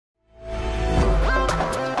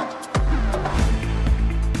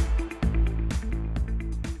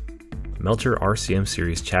Melcher RCM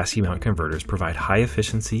Series chassis mount converters provide high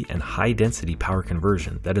efficiency and high density power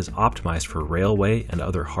conversion that is optimized for railway and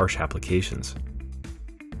other harsh applications.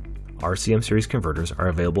 RCM Series converters are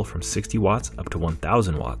available from 60 watts up to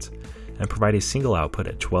 1000 watts and provide a single output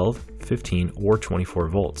at 12, 15, or 24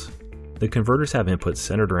 volts. The converters have inputs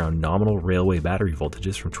centered around nominal railway battery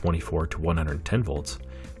voltages from 24 to 110 volts,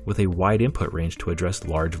 with a wide input range to address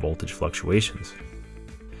large voltage fluctuations.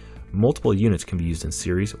 Multiple units can be used in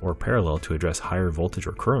series or parallel to address higher voltage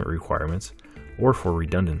or current requirements, or for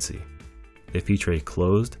redundancy. They feature a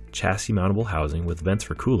closed, chassis-mountable housing with vents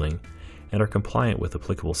for cooling, and are compliant with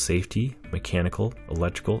applicable safety, mechanical,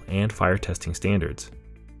 electrical, and fire testing standards.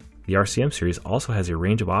 The RCM series also has a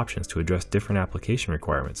range of options to address different application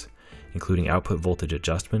requirements, including output voltage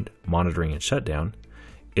adjustment, monitoring and shutdown,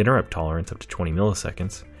 interrupt tolerance up to 20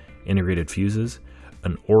 milliseconds, integrated fuses,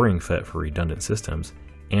 an ORing FET for redundant systems,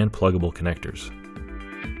 and pluggable connectors.